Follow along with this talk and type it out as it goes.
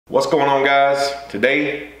What's going on, guys?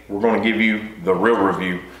 Today we're going to give you the real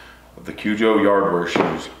review of the Kujo yardwear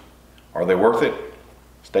shoes. Are they worth it?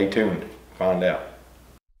 Stay tuned, find out.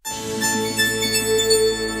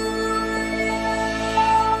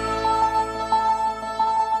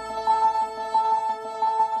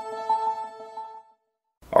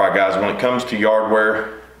 Alright guys, when it comes to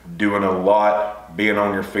yardwear, doing a lot, being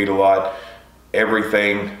on your feet a lot,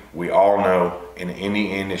 everything we all know in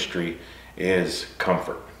any industry is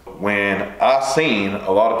comfort. When I seen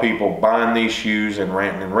a lot of people buying these shoes and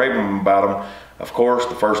ranting and raving about them, of course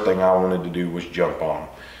the first thing I wanted to do was jump on them.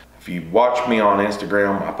 If you watch me on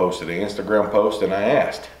Instagram, I posted an Instagram post and I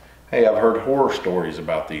asked, hey, I've heard horror stories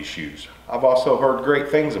about these shoes. I've also heard great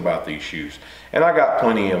things about these shoes. And I got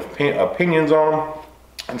plenty of opinions on them.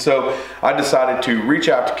 And so I decided to reach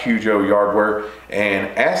out to Kujo Yardwear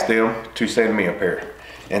and ask them to send me a pair.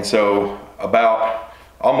 And so about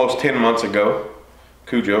almost 10 months ago,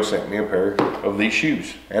 Kujo sent me a pair of these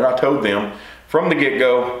shoes. And I told them from the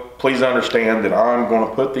get-go, please understand that I'm going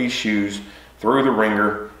to put these shoes through the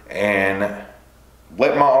ringer and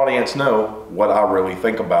let my audience know what I really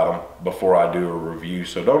think about them before I do a review.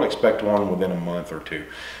 So don't expect one within a month or two.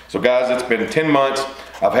 So guys, it's been 10 months.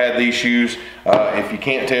 I've had these shoes. If you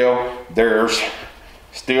can't tell, there's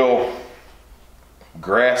still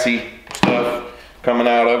grassy stuff coming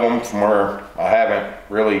out of them from where I haven't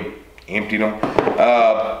really emptied them.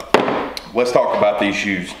 Let's talk about these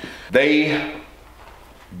shoes. They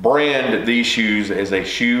brand these shoes as a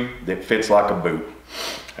shoe that fits like a boot.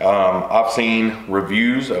 I've seen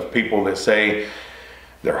reviews of people that say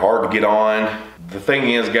they're hard to get on. The thing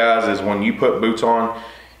is, guys, is when you put boots on,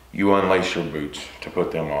 you unlace your boots to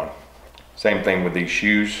put them on. Same thing with these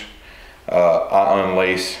shoes. I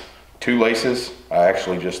unlace two laces. I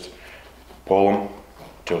actually just pull them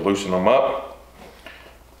to loosen them up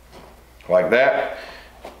like that.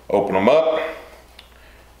 Open them up,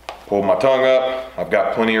 pull my tongue up. I've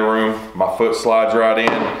got plenty of room. My foot slides right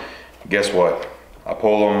in. Guess what? I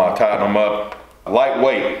pull them, I tighten them up.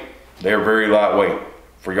 Lightweight, they're very lightweight.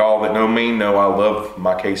 For y'all that know me, know I love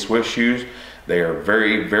my K-Swiss shoes. They are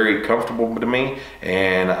very, very comfortable to me,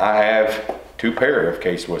 and I have two pair of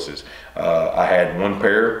K-Swisses. I had one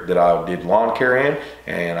pair that I did lawn care in,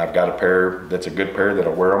 and I've got a pair that's a good pair that I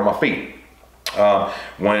wear on my feet.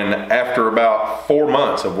 When after about 4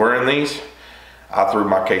 months of wearing these, I threw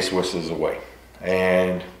my K-Swisses away,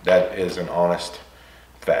 and that is an honest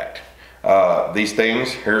fact. These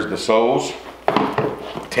things, here's the soles,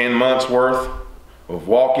 10 months worth of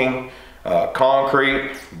walking,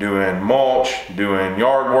 concrete, doing mulch, doing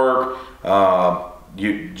yard work,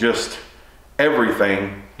 just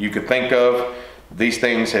everything you could think of. These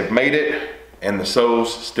things have made it, and the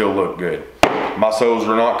soles still look good. My soles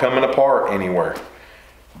are not coming apart anywhere.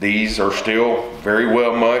 These are still very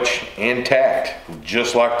well much intact,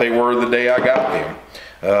 just like they were the day I got them.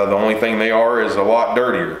 The only thing they are is a lot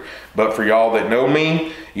dirtier. But for y'all that know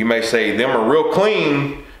me, you may say them are real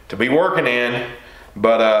clean to be working in.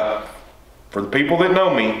 But for the people that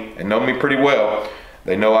know me and know me pretty well,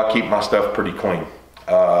 they know I keep my stuff pretty clean.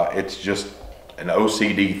 It's just an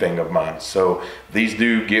OCD thing of mine. So these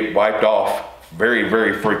do get wiped off very,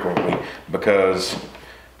 very frequently because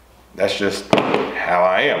that's just how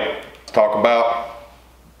I am. Let's talk about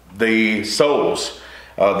the soles.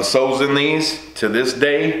 The soles in these to this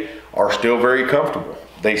day are still very comfortable.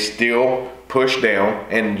 They still push down,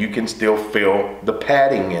 and you can still feel the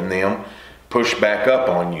padding in them push back up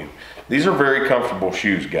on you. These are very comfortable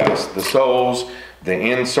shoes, guys. The soles, the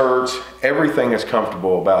inserts, everything is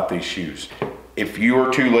comfortable about these shoes. If you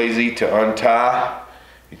are too lazy to untie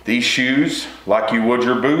these shoes like you would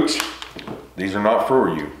your boots, these are not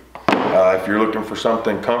for you. If you're looking for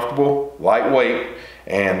something comfortable, lightweight,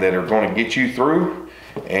 and that are going to get you through,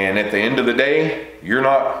 and at the end of the day, you're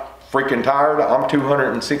not freaking tired. I'm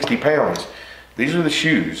 260 pounds. These are the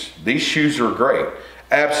shoes. These shoes are great.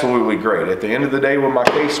 Absolutely great. At the end of the day with my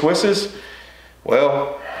K-Swisses,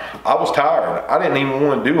 well, I was tired. I didn't even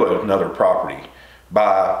want to do another property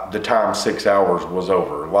by the time 6 hours was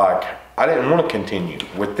over. Like, I didn't want to continue.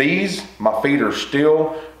 With these, my feet are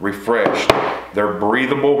still refreshed. They're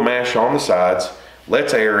breathable mesh on the sides,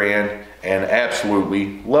 lets air in, and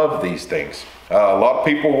absolutely love these things. A lot of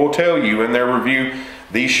people will tell you in their review,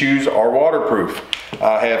 these shoes are waterproof.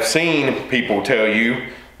 I have seen people tell you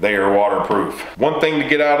they are waterproof. One thing to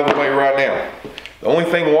get out of the way right now. The only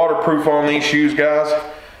thing waterproof on these shoes, guys,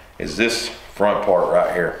 is this front part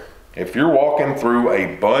right here. If you're walking through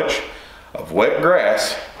a bunch of wet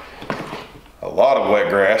grass, a lot of wet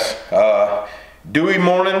grass, dewy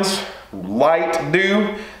mornings, light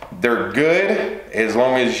dew, They're good as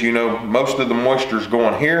long as you know most of the moisture's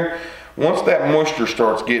going here. Once that moisture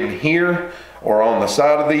starts getting here or on the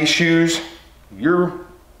side of these shoes, your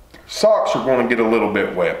socks are going to get a little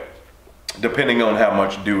bit wet, depending on how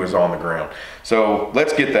much dew is on the ground. So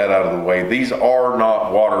let's get that out of the way. These are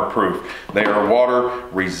not waterproof. They are water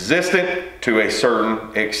resistant to a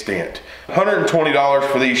certain extent.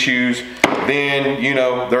 $120 for these shoes. Then, you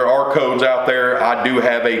know, there are codes out there. I do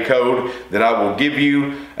have a code that I will give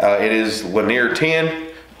you. It is Lanier 10.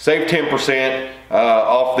 Save 10%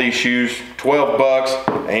 off these shoes, 12 bucks,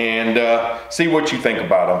 and see what you think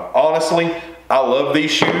about them. Honestly, I love these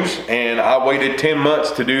shoes, and I waited 10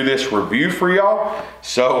 months to do this review for y'all.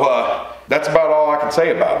 So that's about all I can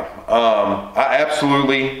say about them. I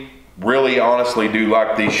absolutely, really honestly do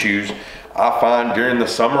like these shoes. I find during the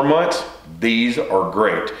summer months, these are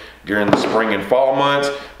great. During the spring and fall months,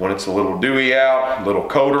 when it's a little dewy out, a little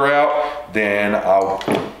colder out, then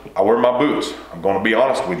I wear my boots. I'm going to be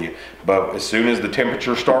honest with you. But as soon as the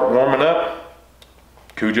temperatures start warming up,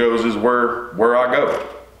 Kujo's is where I go.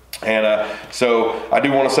 And so I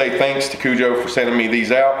do want to say thanks to Kujo for sending me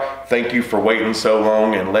these out. Thank you for waiting so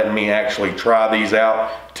long and letting me actually try these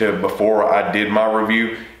out before I did my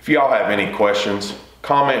review. If y'all have any questions,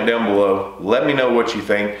 comment down below. Let me know what you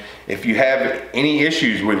think. If you have any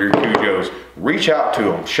issues with your Kujos, reach out to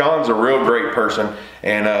them. Sean's a real great person,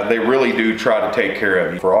 and they really do try to take care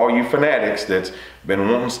of you. For all you fanatics that's been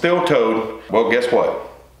wanting steel-toed, well, guess what?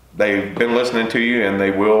 They've been listening to you, and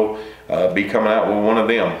they will be coming out with one of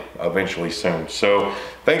them eventually soon. So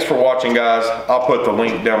thanks for watching, guys. I'll put the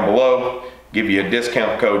link down below. Give you a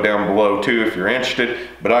discount code down below too if you're interested.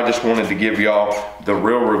 But I just wanted to give y'all the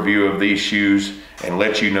real review of these shoes and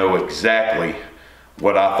let you know exactly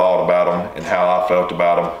what I thought about them and how I felt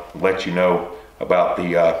about them. Let you know about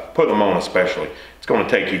the putting them on especially. It's going to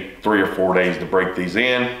take you 3 or 4 days to break these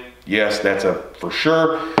in. Yes, that's a for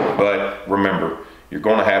sure. But remember, you're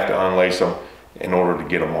going to have to unlace them in order to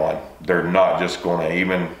get them on. They're not just going to,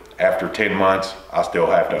 even after 10 months, I still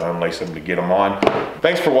have to unlace them to get them on.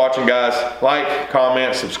 Thanks for watching, guys. Like,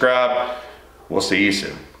 comment, subscribe. We'll see you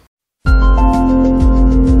soon.